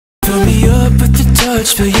Fill me up with your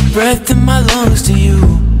touch, feel your breath in my lungs. Do you?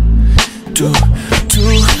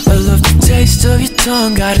 I love the taste of your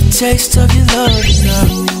tongue, got a taste of your love now.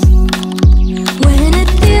 When it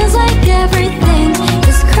feels like everything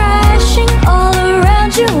is crashing all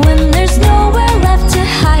around you, when there's nowhere left to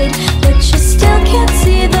hide, but you still can't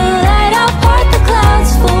see the light, I'll part the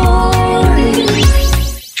clouds for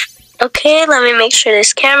you. Okay, let me make sure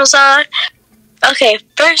this camera's on. Okay,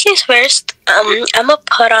 first things first, I'm gonna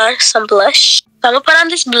put on some blush. So I'm gonna put on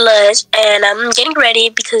this blush, and I'm getting ready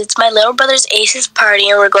because it's my little brother's Ace's party,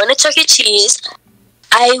 and we're going to Chuck E. Cheese.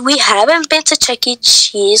 We haven't been to Chuck E.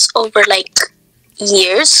 Cheese over like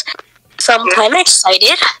years, so I'm kind of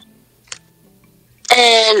excited.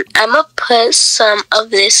 And I'm gonna put some of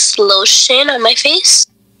this lotion on my face,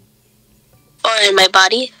 or in my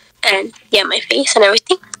body, and yeah, my face and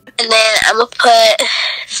everything. And then I'm gonna put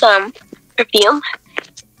some perfume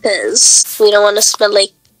because we don't want to smell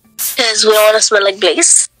like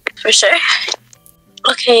Blaze for sure.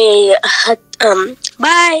 Okay,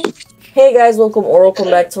 bye. Hey guys, welcome or welcome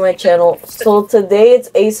back to my channel. So today it's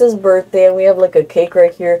Ace's birthday and we have like a cake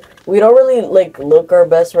right here. We don't really like look our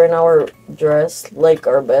best right now or dress like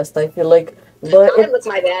our best, I feel like. But I look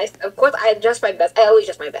my best. Of course I dress my best. I always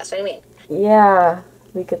dress my best. What do you mean? Yeah,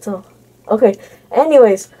 we could tell. Okay.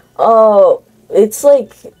 Anyways, it's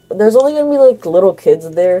like there's only gonna be like little kids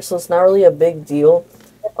there, so it's not really a big deal.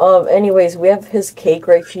 Anyways, we have his cake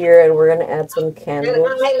right here and we're gonna add some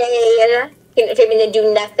candles. Fabian didn't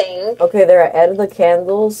do nothing. Okay, there, I added the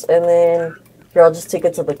candles, and then here, I'll just take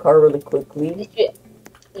it to the car really quickly.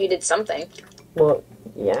 You did something. Well,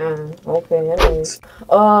 yeah, okay, anyways.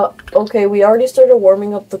 Okay, we already started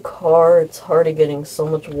warming up the car. It's already getting so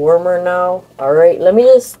much warmer now. Alright, let me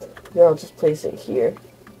just, here, I'll just place it here.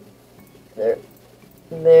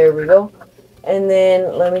 There we go. And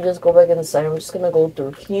then, let me just go back inside. I'm just gonna go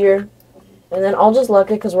through here. And then I'll just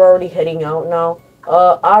lock it because we're already heading out now.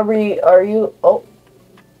 Aubrey, are you... Oh.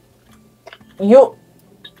 You...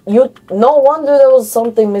 No wonder there was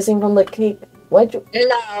something missing from the cake. Why'd you...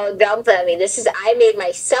 No, don't tell me. I made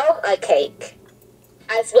myself a cake.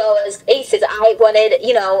 As well as Ace's. I wanted,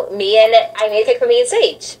 I made a cake for me and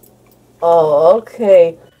Sage. Oh,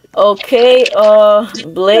 okay. Okay,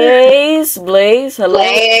 Blaze, hello?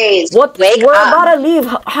 Blaze, what? Wake We're up. about to leave.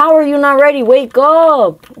 How are you not ready? Wake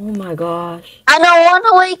up! Oh my gosh. I don't want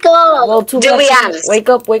to wake up. Well, too bad. Wake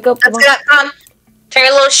up, come Let's go, come on. Turn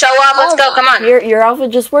your little show up, let's go, come on. Your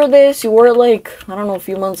outfit, just wear this. You wore it like, I don't know, a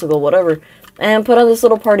few months ago, whatever. And put on this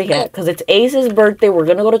little party hat, because it's Ace's birthday. We're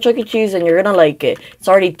gonna go to Chuck E. Cheese, and you're gonna like it. It's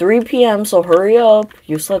already 3 p.m., so hurry up.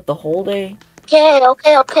 You slept the whole day. Okay.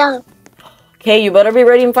 Okay, you better be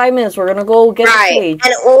ready in 5 minutes. We're gonna go get right. the stage.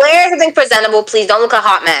 And wear something presentable, please. Don't look a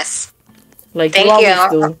hot mess. Like Thank you you.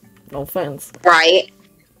 always do. No offense. Right.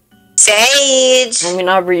 Sage. I mean,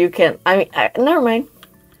 Aubrey, you can't. Never mind.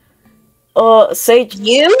 Sage.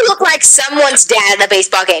 You look like someone's dad at a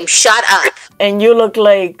baseball game. Shut up. And you look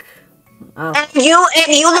like. And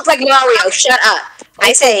you look like Mario. Shut up.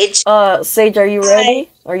 Hi, Sage. Sage, are you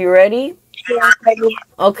ready? Are you ready? Yeah, ready.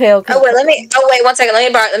 Okay. Oh wait, 1 second.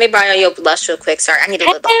 Let me borrow your blush real quick. Sorry, I need a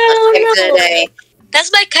little blush today. That's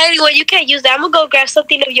my Kylie one. You can't use that. I'm gonna go grab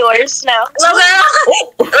something of yours now. Look,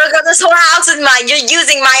 this whole house is mine. You're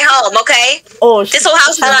using my home, okay? Oh, this whole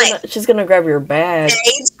house is mine. She's gonna grab your bag.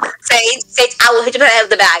 Sage, I will hit you out of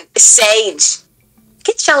the bag. Sage.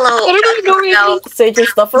 Get your little... Sage, your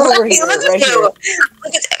stuff over here, right here.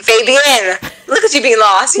 Look at Fabian. Look at you being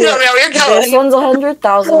lost. You don't know where you're going. This one's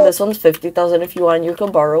 100,000. This one's 50,000. If you want, you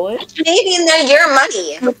can borrow it. Maybe they're your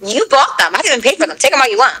money. You bought them. I didn't even pay for them. Take them all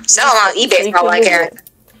you want. Sell them on eBay for all I care.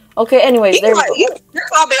 Okay, anyways, there we go. You're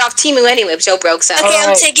probably off Temu anyway, so broke, so. Okay,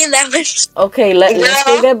 I'm taking that one. Okay, let's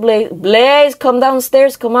go get Blaze. Blaze, come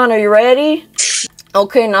downstairs. Come on, are you ready?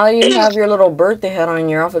 Okay, now that you have your little birthday hat on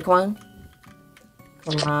your outfit, come on.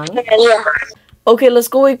 Come on. Yeah. Okay, let's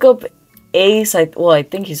go wake up Ace. I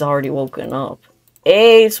think he's already woken up.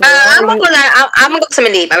 Ace, I'm gonna go to some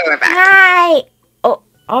Indeed. I'll be right back. Hi. Oh,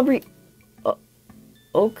 Aubrey.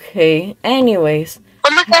 Okay. Anyways. Oh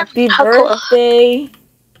my God. Happy birthday.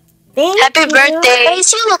 Cool. Happy birthday.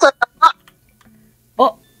 Ace, you look like a mom.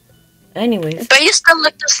 Oh. Anyways. But you still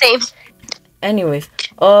look the same. Anyways.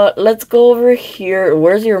 Let's go over here.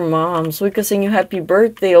 Where's your mom? So we can sing you happy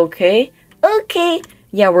birthday, okay? Okay.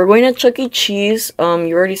 Yeah, we're going to Chuck E. Cheese. You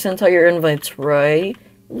already sent out your invites, right?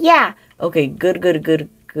 Yeah. Okay, good.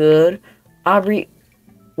 Aubrey,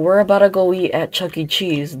 we're about to go eat at Chuck E.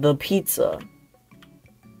 Cheese, the pizza.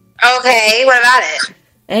 Okay, what about it?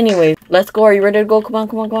 Anyway, let's go. Are you ready to go? Come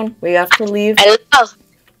on. We have to leave. I love.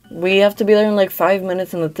 We have to be there in like 5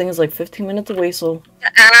 minutes, and the thing is like 15 minutes away, so...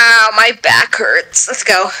 Ow, my back hurts. Let's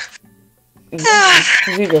go. Yeah,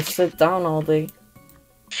 'cause you just sit down all day.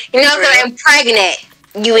 You know that I'm pregnant,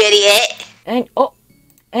 you idiot. And, oh,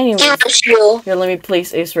 anyway. Here, let me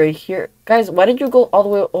place Ace right here. Guys, why did you go all the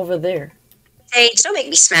way over there? Hey, just don't make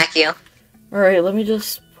me smack you. Alright, let me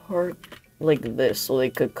just park like this so they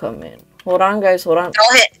could come in. Hold on, guys, hold on.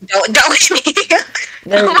 Don't hit me.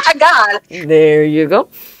 There, oh my god. there you go.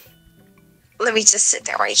 Let me just sit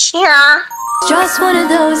there right here. Just one of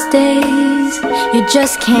those days, you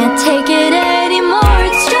just can't take it anymore.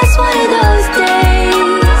 It's just one of those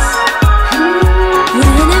days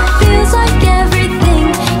when it feels like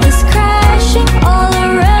everything is crashing all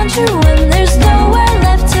around you when there's nowhere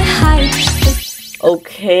left to hide.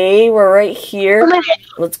 Okay, we're right here. Oh my God.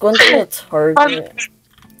 Let's go into the Target.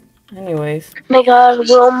 Anyways. Oh my god,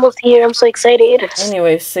 we're almost here. I'm so excited.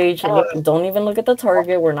 Anyways, Sage, look, don't even look at the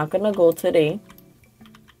Target. We're not gonna go today.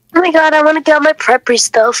 Oh my god, I want to get all my preppery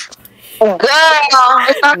stuff. Girl.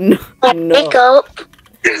 No, no. Makeup.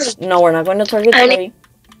 No, we're not going to Target today.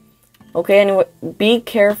 Okay, anyway, be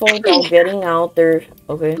careful about getting out there.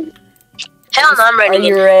 Okay. Hell no, I'm ready. Are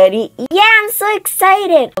you ready? Yeah, I'm so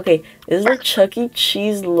excited. Okay, this is a Chuck E.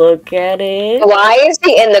 Cheese. Look at it. Why is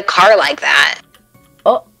he in the car like that?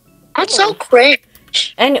 Oh, I'm so cringe.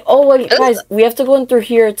 and oh wait, guys, we have to go in through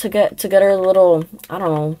here to get our little, I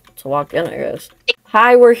don't know, to walk in, I guess.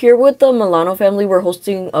 Hi, we're here with the Milano family. We're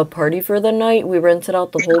hosting a party for the night. We rented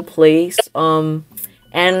out the whole place. And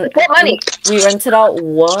we rented out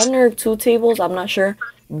 1 or 2 tables. I'm not sure,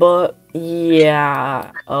 but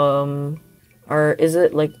yeah. Or is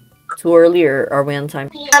it like too early, or are we on time?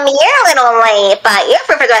 You're a little late, but you're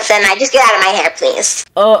for progression. I just get out of my hair, please.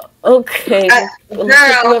 Okay. Looks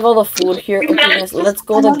like we have all the food here. Okay, guys, let's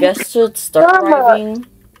go. The guests should start arriving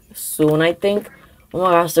soon, I think. Oh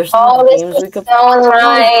my gosh, there's so many games we could play.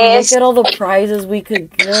 Nice. Look at all the prizes we could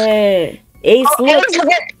get. Ace, look.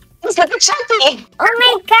 Look at Chucky. Oh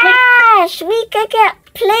my gosh, we could get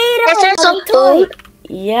Play-Doh. Toy.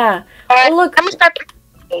 Yeah. Oh, look. I'm gonna start.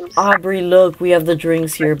 Aubrey, look, we have the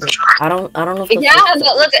drinks here, but I don't know if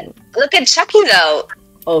the Look at Chucky though.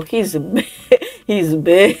 Oh, he's big. He's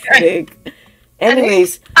big.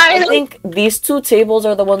 Anyways, I think these 2 tables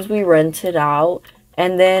are the ones we rented out.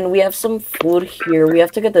 And then we have some food here. We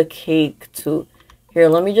have to get the cake too. Here,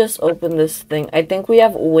 let me just open this thing. I think we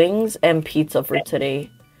have wings and pizza for today.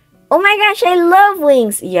 Oh my gosh, I love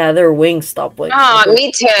wings. Yeah, they're Wingstop wings. Oh,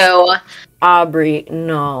 me too. Aubrey,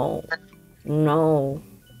 no. No.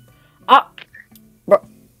 Bro.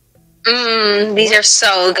 These are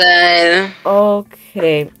so good.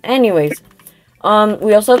 Okay. Anyways,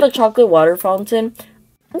 we also have the chocolate water fountain.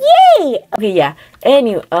 Yay! Okay, yeah.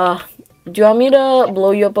 Anyway, do you want me to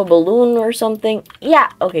blow you up a balloon or something? Yeah.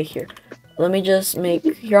 Okay, here. Let me just I'll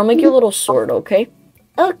make you a little sword, okay?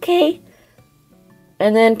 Okay.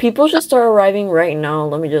 And then people should start arriving right now.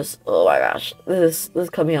 Let me just, oh my gosh. This is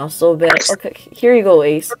coming out so bad. Okay, here you go,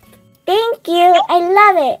 Ace. Thank you, I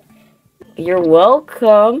love it. You're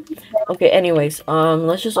welcome. Okay, anyways,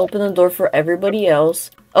 let's just open the door for everybody else.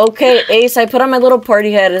 Okay, Ace, I put on my little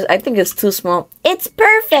party hat. I think it's too small. It's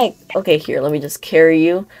perfect. Okay, here, let me just carry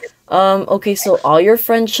you. Okay, so all your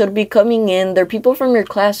friends should be coming in. They're people from your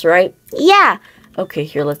class, right? Yeah. Okay,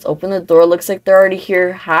 here, let's open the door. Looks like they're already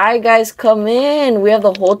here. Hi, guys, come in. We have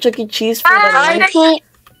the whole Chuck E. Cheese for the night.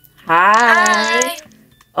 Hi.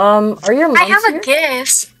 Are your moms I have here? a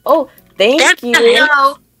gift. Oh, thank you.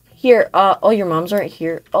 Hello. Here, oh, your mom's aren't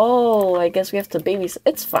here. Oh, I guess we have to babysit.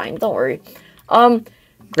 It's fine, don't worry.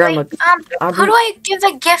 Grandma. Wait, who do I give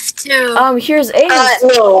the gift to? Here's Ace.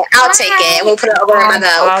 No, I'll take it. We'll put it over by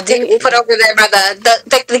we'll put it over there by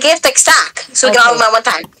the gift like stack, so we can all have one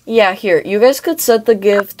time. Yeah, here. You guys could set the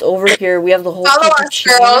gift over here. We have the whole Follow us,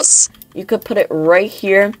 girls. You could put it right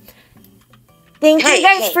here. Thank you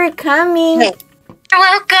guys for coming. Hey. You're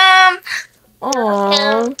welcome.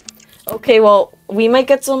 Aww. Okay, well, we might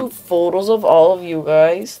get some photos of all of you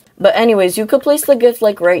guys. But anyways, you could place the gift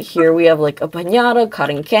like right here. We have like a piñata,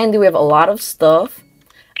 cotton candy. We have a lot of stuff.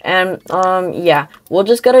 And yeah, we'll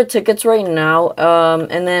just get our tickets right now.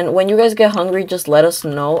 And then when you guys get hungry, just let us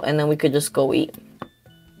know, and then we could just go eat.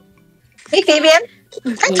 Hey, Fabian.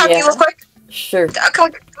 Can I talk to you real quick? Sure.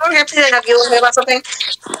 Come over here, please. I have you with me about something.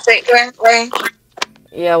 Wait, where?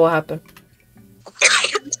 Yeah, what happened?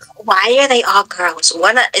 Why are they all girls?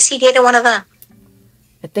 Is he dating one of them?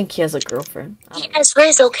 I think he has a girlfriend. Yes,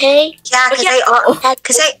 Liz, okay? Yeah, because they all.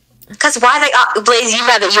 Because why they all? Blaze, you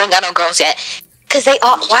mad that you ain't got no girls yet? Because why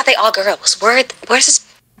are they all girls? Where's this?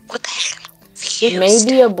 What the heck?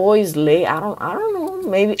 Maybe a boy's late. I don't know.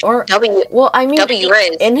 Maybe or W. well, I mean,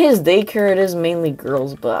 Riz. in his daycare it is mainly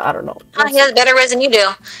girls, but I don't know. Oh, he has better Riz than you do.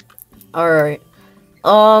 All right.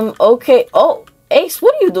 Okay. Oh, Ace,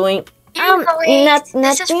 what are you doing? Nothing.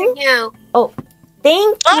 This is for you. Oh,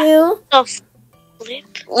 thank you. Oh,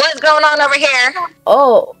 What's going on over here?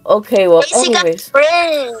 Oh, okay. Well, anyways,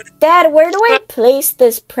 Dad, where do I place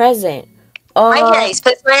this present? Right here. He's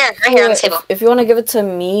put it right here on the table. If you want to give it to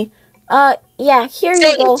me, yeah, here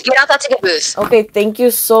you go. Get out that ticket booth. Okay, thank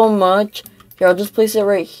you so much. Here, I'll just place it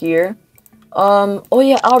right here. Oh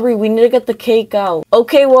yeah, Aubrey, we need to get the cake out.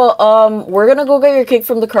 Okay, well, we're gonna go get your cake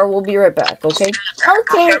from the car. We'll be right back, okay?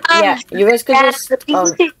 Okay. Yeah, you guys could just,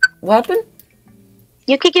 what happened?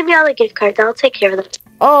 You could give me all the gift cards. I'll take care of them.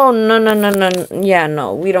 Oh, no. Yeah,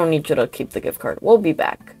 no, we don't need you to keep the gift card. We'll be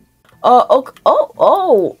back. Not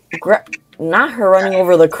her running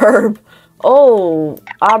over the curb. Oh,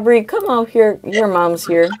 Aubrey, come out here. Your mom's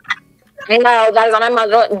here. No, that is not my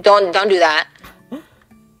mom. Don't do that.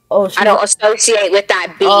 Oh, I don't associate with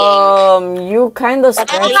that being. You kind of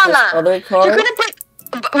scratched this other car. You're gonna put.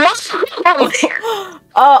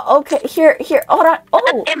 Okay, here, hold on.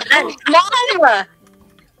 Oh, Mom!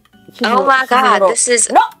 Oh my God, this is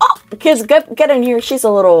no. Oh, kids, get in here. She's a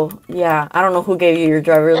little. Yeah, I don't know who gave you your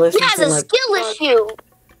driver's license. She has a skill issue.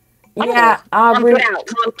 Yeah, Aubrey. Mom,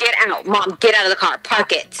 get out. Mom, get out of the car.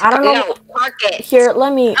 Park it. I don't know. No, park it. Here,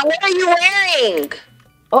 let me. What are you wearing?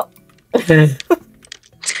 Oh.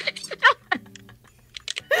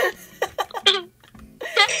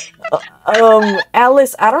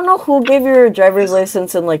 Alice, I don't know who gave you your driver's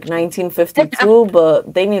license in like 1952,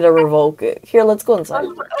 but they need to revoke it. Here, let's go inside.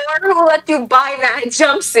 Or who let you buy that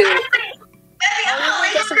jumpsuit?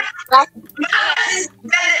 My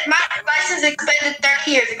license expended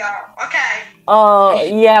 30 years ago. Okay. Oh,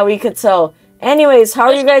 yeah, we could tell. Anyways, how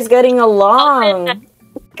are you guys getting along?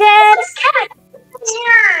 Good.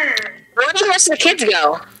 Where did the rest of the kids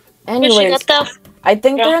go? Anyways, I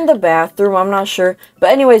think they're in the bathroom. I'm not sure.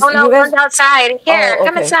 But anyways, oh, no, you guys... one's outside. Here,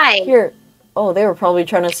 come inside. Here. Oh, they were probably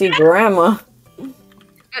trying to see Grandma.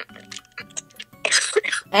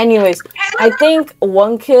 Anyways, I think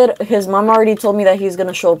one kid, his mom already told me that he's going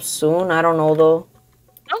to show up soon. I don't know, though.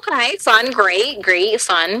 Okay, fun, great,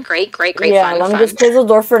 fun, great, yeah, let me just close the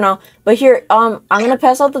door for now. But here, I'm going to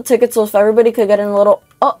pass out the tickets so if everybody could get in a little...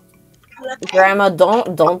 Oh, Grandma,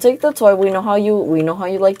 don't take the toy. We know how you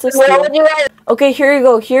like to steal. Okay, here you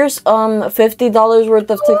go. Here's $50 worth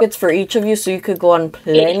of tickets for each of you, so you could go on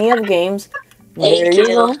plenty of games. There you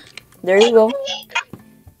go. There you go.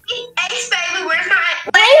 Ace, baby, where's my...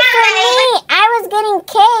 Wait for me! I was getting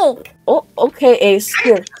cake! Oh, okay, Ace.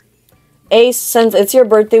 Here. Ace, since it's your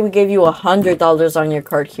birthday, we gave you $100 on your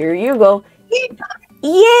card. Here you go.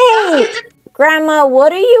 Yay! Grandma,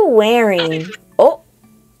 what are you wearing? Oh,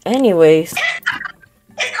 anyways.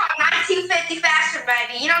 It's called 1950 fashion,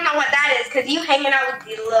 baby. You don't know what that is because you hanging out with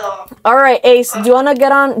these little... Alright, Ace, do you wanna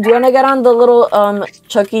get on the little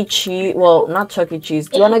Chuck E. Cheese, well, not Chuck E. Cheese.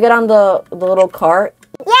 Do you wanna get on the little cart?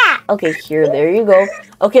 Yeah! Okay, here, there you go.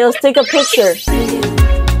 Okay, let's take a picture.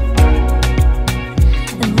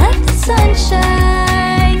 And let the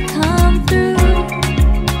sunshine come through.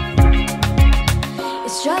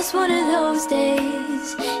 It's just one of those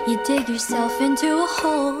days you dig yourself into a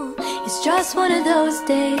hole. It's just one of those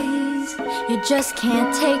days you just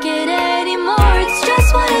can't take it anymore. It's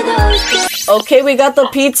just one of those days. Okay, we got the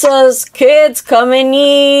pizzas. Kids, come and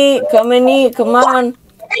eat. Come on.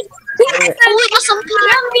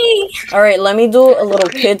 Alright, let me do a little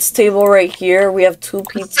kids table right here. We have 2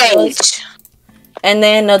 pizzas. And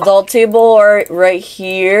then adult table right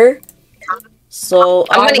here. So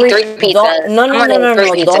I'm gonna eat 3 pizzas. No,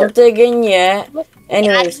 don't dig in yet.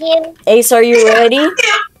 Anyways, Ace, are you ready?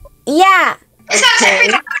 Yeah! Okay.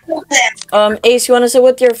 Ace, you wanna sit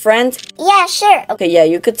with your friend? Yeah, sure. Okay, yeah,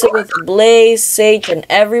 you could sit with Blaze, Sage, and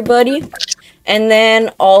everybody. And then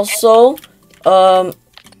also,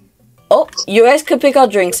 oh, you guys could pick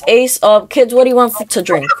out drinks. Ace, kids, what do you want to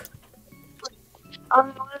drink?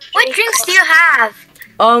 What drinks do you have?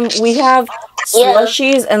 We have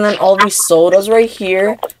slushies and then all these sodas right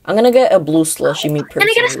here. I'm gonna get a blue slushie, me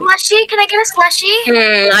personally. Can I get a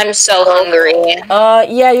slushie? I'm so hungry.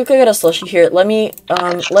 Yeah, you could get a slushie here. Let me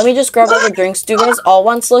just grab all the drinks. Do you guys all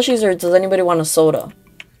want slushies or does anybody want a soda?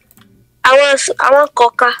 I want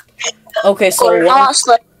Coca. Okay, so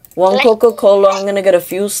one Coca-Cola. I'm gonna get a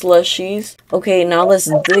few slushies. Okay, now let's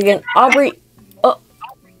dig in. Aubrey. Oh.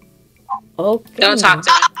 Okay. Don't talk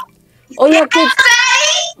to me. Oh yeah, kids.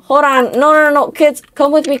 Hold on. No. Kids,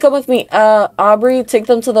 come with me. Aubrey, take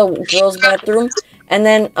them to the girls' bathroom. And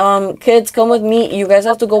then, kids, come with me. You guys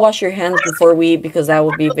have to go wash your hands before we eat because that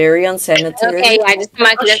would be very unsanitary. Okay, yeah, just come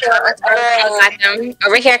on to this bathroom.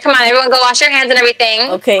 Over here, come on, everyone go wash your hands and everything.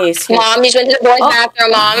 Okay, so Mom, you just went to the boys'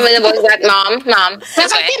 bathroom. Mom, went to the boys' bathroom. Mom.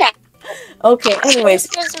 That's okay. okay, anyways,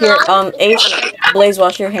 here, Ace, Blaze,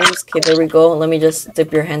 wash your hands. Okay, there we go. Let me just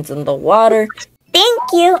dip your hands in the water. Thank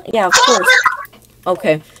you. Yeah, of course.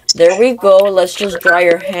 Okay, there we go. Let's just dry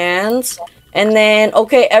your hands. And then,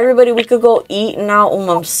 okay, everybody, we could go eat now.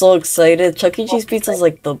 I'm so excited. Chuck E. Cheese pizza is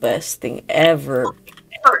like the best thing ever.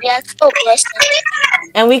 Yeah, it's so blessed.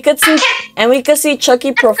 And we could see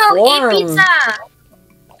Chucky perform.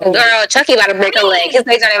 Girl, Chucky about to break a leg. His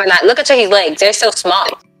legs aren't even that. Look at Chucky's legs. They're so small.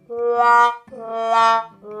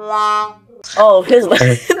 Oh, his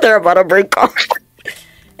legs. They're about to break off.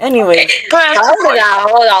 Anyway. How did I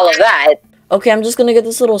hold all of that? Okay, I'm just gonna get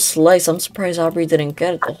this little slice. I'm surprised Aubrey didn't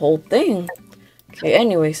get it, the whole thing. Okay,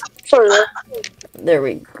 anyways. There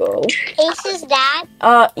we go. Ace's dad?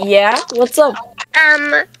 Yeah? What's up?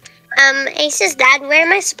 Ace's dad, where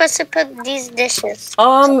am I supposed to put these dishes?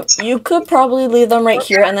 You could probably leave them right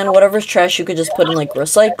here, and then whatever's trash you could just put in, like,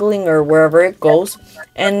 recycling or wherever it goes.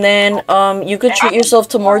 And then, you could treat yourself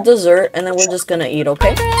to more dessert, and then we're just gonna eat,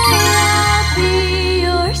 okay? I'll be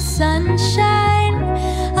your sunshine.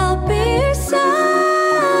 I'll be your sunshine.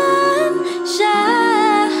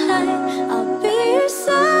 I'll be your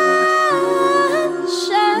sunshine.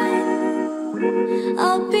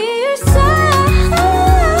 I'll be your sun.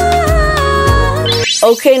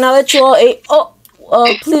 Okay, now that you all ate,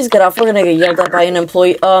 please get off. We're gonna get yelled at by an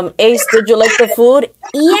employee. Ace, did you like the food?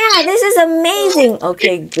 Yeah, this is amazing.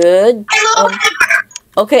 Okay, good.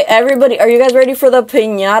 Okay, everybody, are you guys ready for the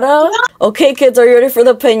piñata? Okay, kids, are you ready for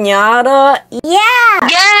the piñata? Yeah!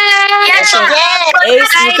 Yes,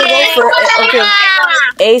 Ace, you can go first. Okay,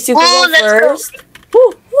 Ace, you can go first. Woo,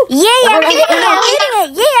 woo. Yeah, I'm hitting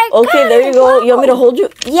it. Yeah. Okay, there you go. You want me to hold you?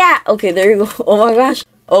 Yeah. Okay, there you go. Oh my gosh.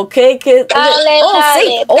 Okay, kids. Okay.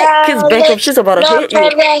 Say. Oh, kids, back up. She's about to hit you.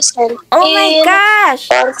 Oh my gosh.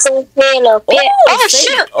 Oh,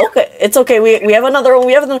 shoot. Okay, it's okay. We have another one.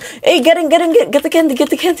 Hey, get the candy. Get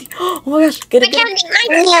the candy. Oh my gosh. Get it.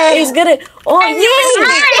 Ace, get it. Oh, yeah.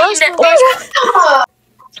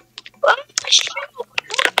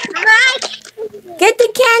 Get the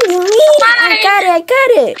candy. I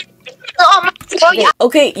got it.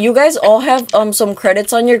 Okay, you guys all have some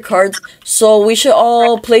credits on your cards, so we should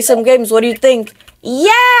all play some games. What do you think?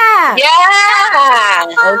 Yeah!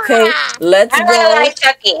 Okay, let's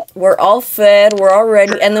go. We're all fed, we're all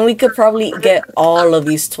ready, and then we could probably get all of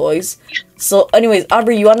these toys. So, anyways,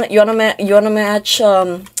 Aubrey, you wanna match?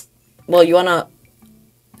 Well, you wanna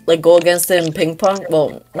like go against it in ping pong?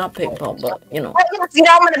 Well, not ping pong, but you know. You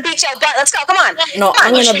know I'm gonna beat your butt. Let's go. Come on. No,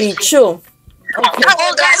 I'm gonna beat you. Okay.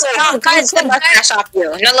 Oh, guys, guys, off you.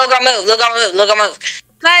 No, logo move.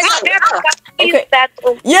 Guys, okay.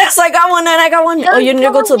 Yes, I got one in. Oh, you need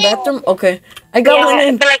to go to the bathroom? Okay. I got one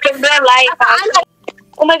in.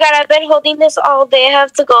 Oh my god, I've been holding this all day. I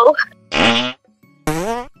have to go.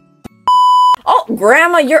 Oh,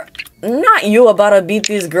 Grandma, you're not you about to beat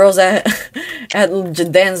these girls at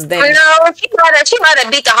dance. No, she might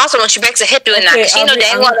have beat the hospital when she breaks a hip doing that. She know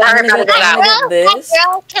dang well her about to go out.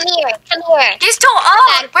 Girl, come here. She's too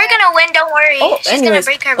old. We're gonna win. Don't worry. Oh, She's anyways, gonna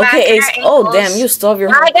break her back. okay, Ace. Oh, damn, you still have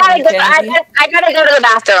your. I gotta go to the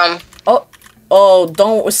bathroom. Oh,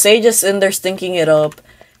 don't say just in there stinking it up.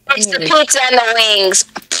 It's the pizza and the wings.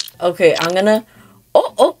 Okay, I'm gonna.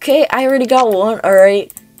 Oh, okay, I already got one. All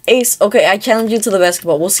right. Ace, okay, I challenge you to the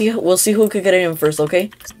basketball. We'll see who could get it in first, okay?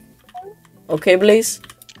 Okay, Blaze?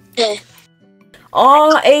 Yeah.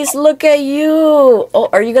 Oh, Ace, look at you! Oh,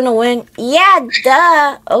 are you gonna win? Yeah,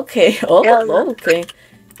 duh! Okay, okay.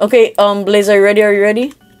 Okay, Blaze, are you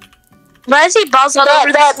ready? Why is he balls all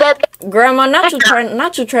over that? Grandma, not to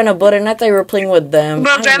trying to butt in. I thought you were playing with them.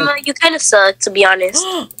 Bro, Grandma, you kind of suck, to be honest.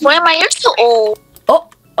 Grandma, you're too old. Oh,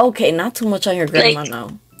 okay, not too much on your grandma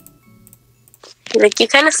now. Like, you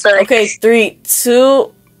kind of suck. Okay, 3,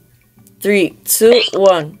 2,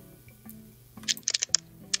 1.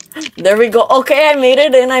 There we go. Okay, I made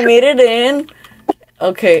it in.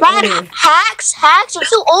 Okay. Hacks, you're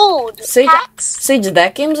too old. Sage,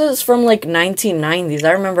 that game is from like 1990s.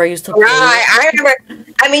 I remember I used to play. I remember.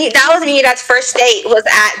 I mean, that was me. That's first date was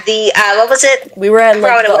at the what was it? We were at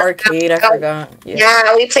like the arcade. I forgot.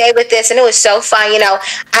 Yeah, we played with this, and it was so fun. You know,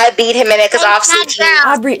 I beat him in it because obviously.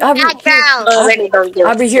 Aubrey,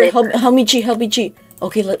 here, help me cheat.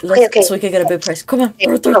 Okay, let's okay. So we can get a big prize. Come on,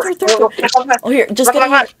 throw. Oh, here, just get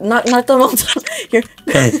it. Not the most. Here.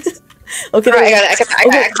 Okay, I got it.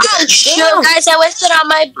 Oh, shoot, guys, I wasted all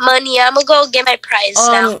my money. I'm gonna go get my prize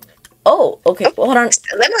now. Oh, okay. Well, hold on.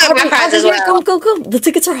 Let me get my prize as well. Go. The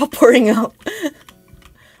tickets are all pouring out.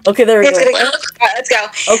 Okay, there we go. All right, let's go.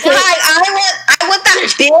 Okay. I want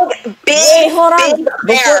that big. Wait, hold big on.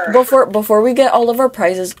 bear. Before we get all of our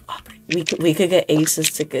prizes, we could get Ace's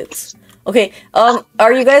tickets. Okay.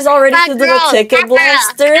 Are you guys all ready to do the ticket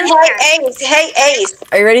blaster? Hey Ace.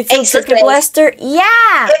 Are you ready to do the Ace, ticket listen. blaster?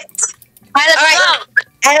 Yeah. All right.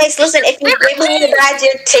 And Ace, listen. If you give me the guys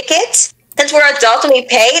your tickets, since we're adults and we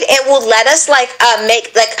paid, it will let us make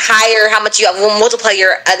higher how much you have. We'll multiply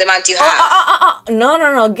the amount you have.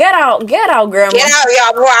 No. Get out, Grandma. Get out,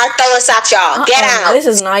 y'all. Before I throw this at y'all. Get out. This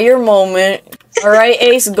is not your moment. All right,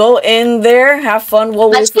 Ace, go in there. Have fun. We'll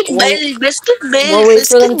wait for them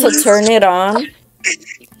to turn it on.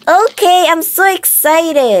 Okay, I'm so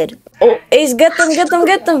excited. Oh, Ace, get them. Ace,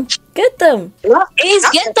 get them.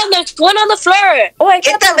 There's one on the floor. Oh, I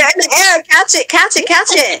Get them in the air. Catch it. Get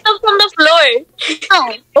them from the floor.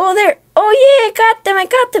 Oh, there. Oh, yeah, I got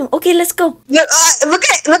them. Okay, let's go. Look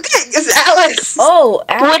at it's Alice. Oh,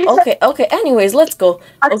 okay. Anyways, let's go.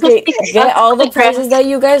 Okay, get all the prizes that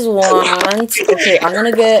you guys want. Okay, I'm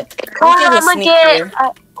gonna get one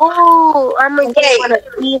of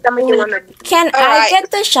these. Can I get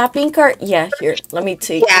the shopping cart? Yeah, here. Let me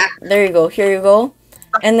take. Yeah. There you go. Here you go.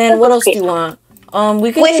 And then what else do you want?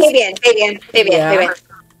 We can. Wait, Fabian.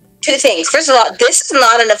 Two things. First of all, this is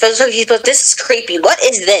not an official cookie, but this is creepy. What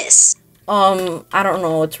is this? I don't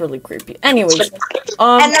know. It's really creepy. Anyways, and then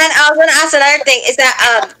I was gonna ask another thing. Is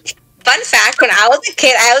that fun fact? When I was a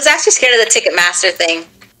kid, I was actually scared of the Ticketmaster thing.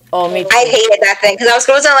 Oh, me too. I hated that thing because I was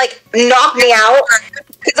supposed to knock me out.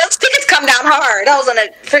 Because those tickets come down hard. I was gonna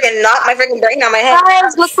freaking knock my freaking brain out my head.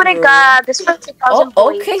 Guys, look what I got. This one's 2,000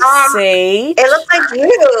 points. Okay, Sage. It looks like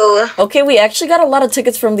you. Okay, we actually got a lot of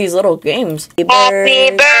tickets from these little games. Happy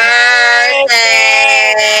birthday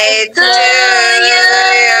to you.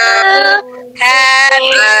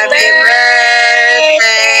 Happy birthday to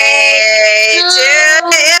you.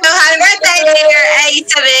 Happy birthday, dear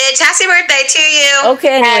Ace. Happy birthday to you.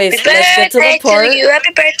 Okay, anyways, let's get to the part.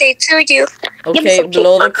 Happy birthday to you. Okay,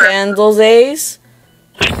 blow the candles, Ace.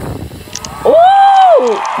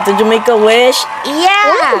 Oh! Did you make a wish?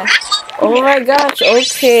 Yeah! Oh my gosh,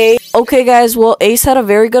 okay. Okay, guys, well, Ace had a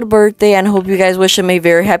very good birthday, and I hope you guys wish him a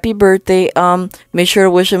very happy birthday. Make sure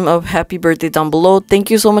to wish him a happy birthday down below.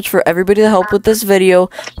 Thank you so much for everybody that helped with this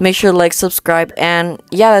video. Make sure to like, subscribe, and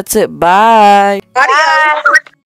yeah, that's it. Bye! Bye.